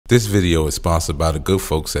This video is sponsored by the good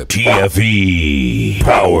folks at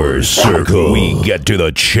PowerCircle. We get to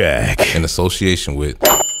the check. in association with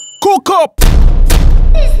Cookup.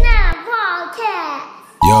 It's not a podcast.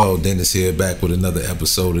 Yo, Dennis here, back with another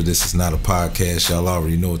episode of This Is Not a Podcast. Y'all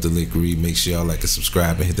already know what the lick read. Make sure y'all like and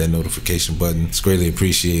subscribe and hit that notification button. It's greatly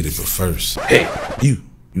appreciated. But first, hey, you,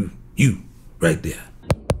 right there.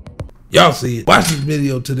 Y'all see it. Watch this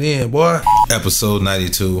video to the end, boy. episode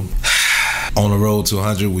 92. On the road to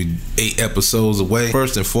 100, we 8 episodes away.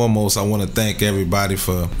 First and foremost, I want to thank everybody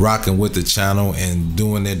for rocking with the channel and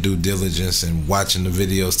doing their due diligence and watching the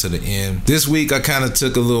videos to the end. This week, I kind of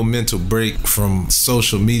took a little mental break from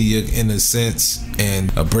social media in a sense,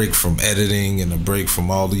 and a break from editing and a break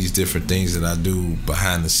from all these different things that I do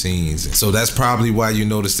behind the scenes. And so that's probably why you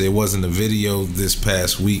noticed there wasn't a video this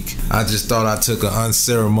past week. I just thought I took an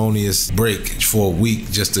unceremonious break for a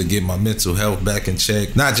week just to get my mental health back in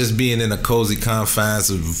check. Not just being in a cozy confines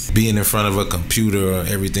of being in front of a computer or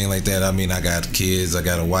everything like that. I mean, I got kids, I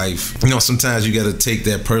got a wife. You know, sometimes you got to take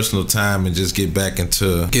that personal time and just getting back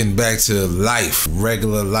to life,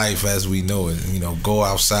 regular life as we know it. You know, go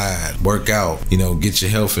outside, work out, you know, get your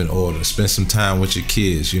health in order, spend some time with your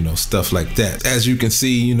kids, you know, stuff like that. As you can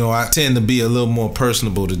see, you know, I tend to be a little more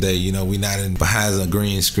personable today. You know, we're not behind a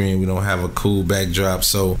green screen. We don't have a cool backdrop.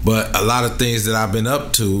 So, but a lot of things that I've been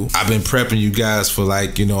up to, I've been prepping you guys for,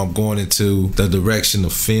 like, you know, I'm going into the direction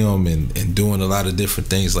of film and doing a lot of different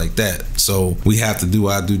things like that. So we have to do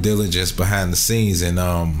our due diligence behind the scenes. And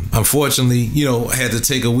unfortunately, you know, I had to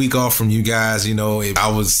take a week off from you guys. You know,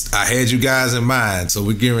 I had you guys in mind. So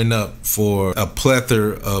we're gearing up for a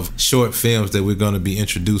plethora of short films that we're going to be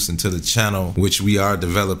introducing to the channel, which we are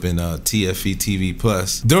developing TFE TV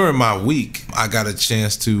Plus. During my week, I got a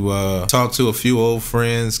chance to talk to a few old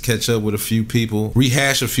friends, catch up with a few people,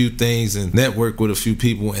 rehash a few things, and network with a few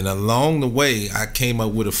people. And along the way, I came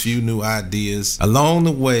up with a few new ideas. Along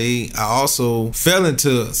the way, I also fell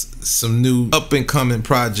into some new up-and-coming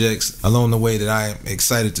projects along the way that I am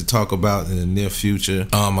excited to talk about in the near future.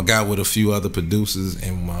 I got with a few other producers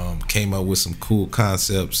and came up with some cool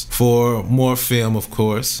concepts for more film, of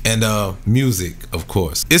course, and music, of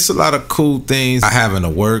course. It's a lot of cool things I have in the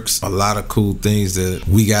works, a lot of cool things that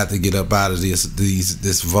we got to get up out of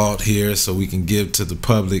this vault here so we can give to the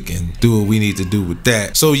public and do what we need to do with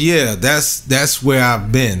that. So yeah, that's where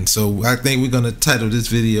I've been. So I think we're gonna title this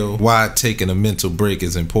video "Why Taking a Mental Break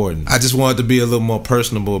is Important." I just wanted to be a little more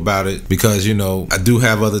personable about it because, you know, I do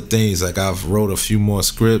have other things. Like, I've wrote a few more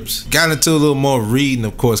scripts, got into a little more reading,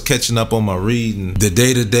 of course, catching up on my reading, the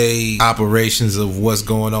day-to-day operations of what's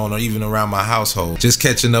going on or even around my household, just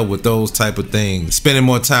catching up with those type of things, spending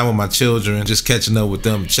more time with my children, just catching up with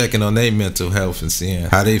them, checking on their mental health and seeing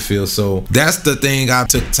how they feel. So that's the thing I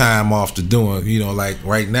took time off to doing. You know, like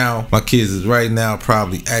right now, my kids is right now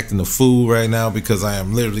probably acting a fool right now because I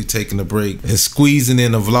am literally taking a break and squeezing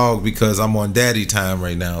in a vlog because I'm on daddy time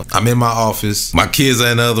right now. I'm in my office. My kids are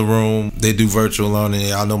in the other room. They do virtual learning.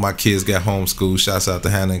 Y'all know my kids got homeschooled. Shouts out to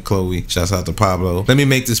Hannah and Chloe. Shouts out to Pablo. Let me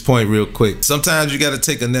make this point real quick. Sometimes you got to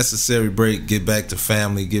take a necessary break, get back to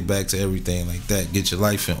family, get back to everything like that. Get your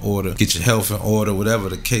life in order, get your health in order, whatever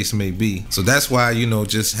the case may be. So that's why, you know,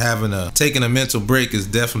 just taking a mental break is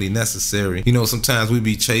definitely necessary. You know, sometimes we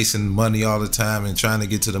be chasing money all the time and trying to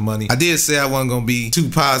get to the money. I did say I wasn't going to be too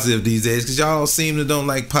positive these days because y'all seem to don't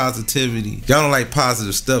like positivity. Y'all don't like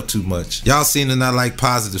positive stuff too much. Y'all seem to not like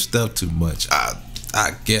positive stuff too much.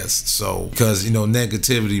 I guess so, because, you know,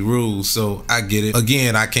 negativity rules. So I get it.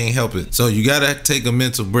 Again, I can't help it. So you gotta take a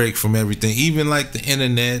mental break from everything, even like the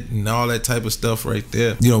internet and all that type of stuff right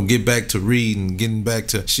there. You know, get back to reading, getting back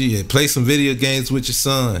to shit, play some video games with your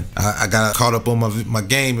son. I got caught up on my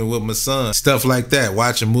gaming with my son, stuff like that,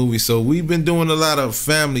 watching movies. So we've been doing a lot of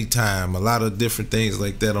family time, a lot of different things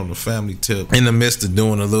like that on the family tip, in the midst of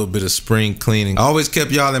doing a little bit of spring cleaning. I always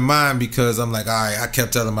kept y'all in mind because I'm like, all right, I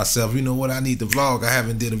kept telling myself, you know what, I need to vlog. I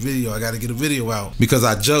haven't did a video. I got to get a video out because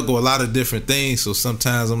I juggle a lot of different things. So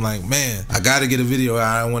sometimes I'm like, man, I got to get a video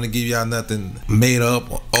out. I don't want to give y'all nothing made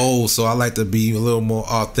up or old. So I like to be a little more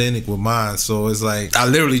authentic with mine. So it's like I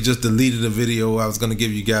literally just deleted a video. I was going to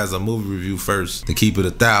give you guys a movie review first to keep it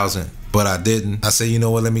 1,000. But I didn't. I said, you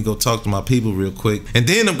know what, let me go talk to my people real quick. And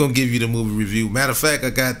then I'm going to give you the movie review. Matter of fact, I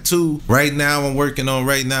got 2 right now I'm working on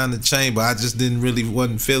right now in the chamber. I just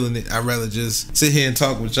wasn't feeling it. I'd rather just sit here and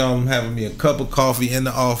talk with y'all. I'm having me a cup of coffee in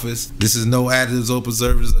the office. This is no additives or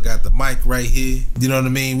preservatives. I got the mic right here. You know what I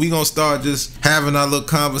mean? We going to start just having our little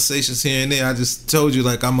conversations here and there. I just told you,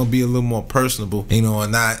 like, I'm going to be a little more personable, you know,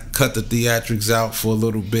 and not cut the theatrics out for a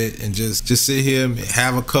little bit and just sit here and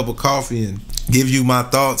have a cup of coffee and give you my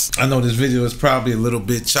thoughts. I know this video is probably a little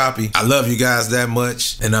bit choppy. I love you guys that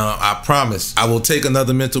much, and I promise I will take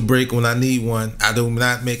another mental break when I need one. I do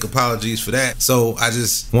not make apologies for that. So I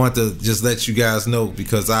just want to just let you guys know,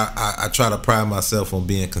 because I try to pride myself on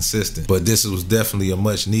being consistent, but this was definitely a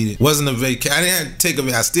much needed. Wasn't a vacation. I didn't have to take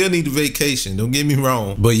a. I still need a vacation. Don't get me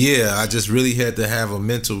wrong, but yeah, I just really had to have a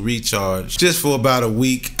mental recharge just for about a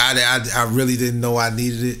week. I really didn't know I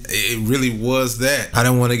needed it. It really was that. I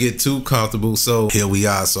didn't want to get too comfortable, so here we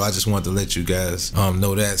are. So I just wanted to let you guys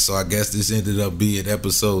know that. So I guess this ended up being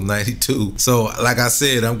episode 92. So like I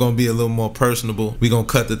said, I'm gonna be a little more personable. We're gonna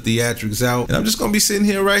cut the theatrics out, and I'm just gonna be sitting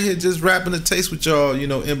here right here just rapping the taste with y'all, you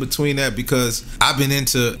know, in between that, because I've been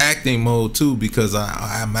into acting mode too, because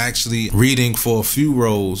I'm actually reading for a few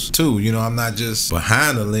roles too. You know, I'm not just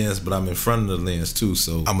behind the lens, but I'm in front of the lens too.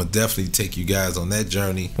 So I'm gonna definitely take you guys on that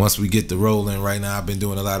journey once we get the rolling. Right now I've been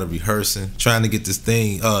doing a lot of rehearsing, trying to get this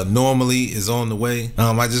thing normally is on the way.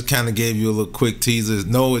 I just kind of gave you a little quick teaser.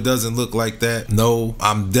 No, it doesn't look like that. No,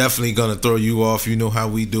 I'm definitely gonna throw you off. You know how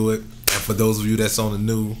we do it. And for those of you that's on the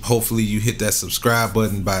new, hopefully you hit that subscribe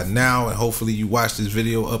button by now, and hopefully you watch this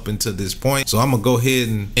video up until this point. So I'm gonna go ahead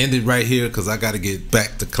and end it right here, because I gotta get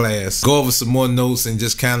back to class, go over some more notes, and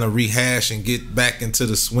just kind of rehash and get back into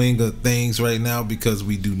the swing of things right now, because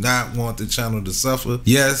we do not want the channel to suffer.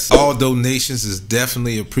 Yes, all donations is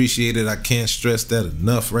definitely appreciated. I can't stress that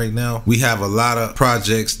enough right now. We have a lot of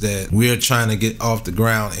projects that we're trying to get off the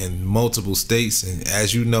ground in multiple states, and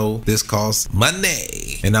as you know, this costs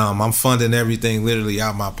money, and I'm funding everything literally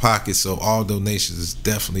out my pocket. So all donations is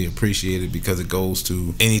definitely appreciated, because it goes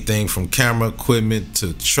to anything from camera equipment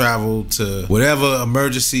to travel to whatever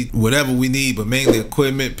emergency, whatever we need, but mainly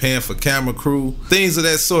equipment, paying for camera crew, things of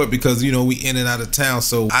that sort, because you know we in and out of town.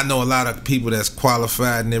 So I know a lot of people that's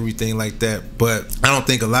qualified and everything like that, but I don't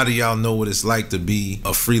think a lot of y'all know what it's like to be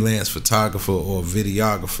a freelance photographer or a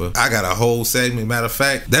videographer. I got a whole segment. Matter of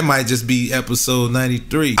fact, that might just be episode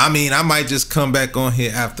 93. I mean, I might just come back on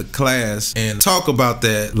here after class and talk about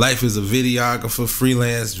that. Life as a videographer,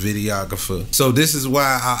 freelance videographer. So this is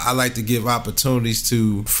why I like to give opportunities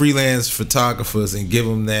to freelance photographers and give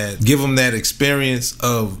them that experience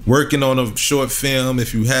of working on a short film,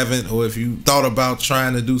 if you haven't, or if you thought about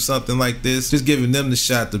trying to do something like this, just giving them the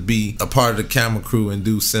shot to be a part of the camera crew and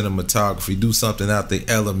do cinematography, do something out their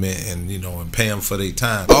element, and you know, and pay them for their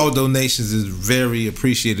time. All donations is very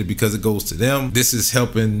appreciated, because it goes to them. This is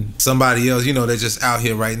helping somebody else. You know, they're just out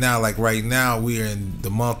here right now. Like right now, we're in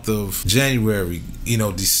the month of January. You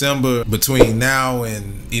know, December, between now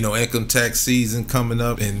and, you know, income tax season coming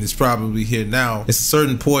up, and it's probably here now. It's a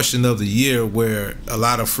certain portion of the year where a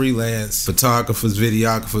lot of freelance photographers,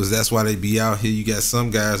 videographers, that's why they be out here. You got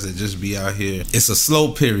some guys that just be out here. It's a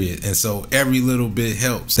slow period, and so every little bit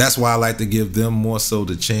helps. That's why I like to give them more so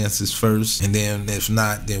the chances first, and then if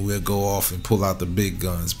not, then we'll go off and pull out the big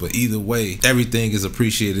guns. But either way, everything is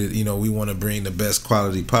appreciated. You know, we want to bring the best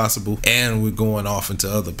quality possible, and we're going off into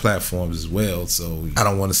other platforms as well. So I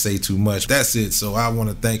don't want to say too much. That's it. So I want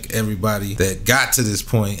to thank everybody that got to this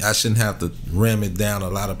point. I shouldn't have to ram it down a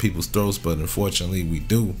lot of people's throats, but unfortunately we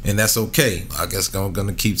do, and that's okay. I guess I'm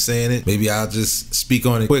gonna keep saying it. Maybe I'll just speak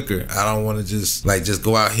on it quicker. I don't want to just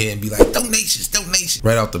go out here and be like donations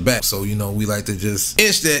right off the bat. So you know, we like to just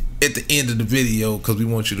inch that at the end of the video, because we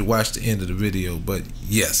want you to watch the end of the video. But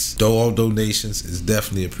yes, all donations is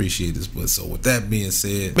definitely appreciated. But so with that being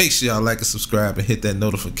said, make sure y'all like and subscribe and hit that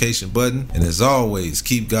notification button, and as always,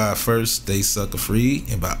 keep God first, stay sucker free,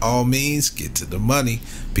 and by all means get to the money.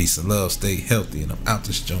 Peace and love, stay healthy, and I'm out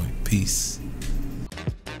this joint. Peace.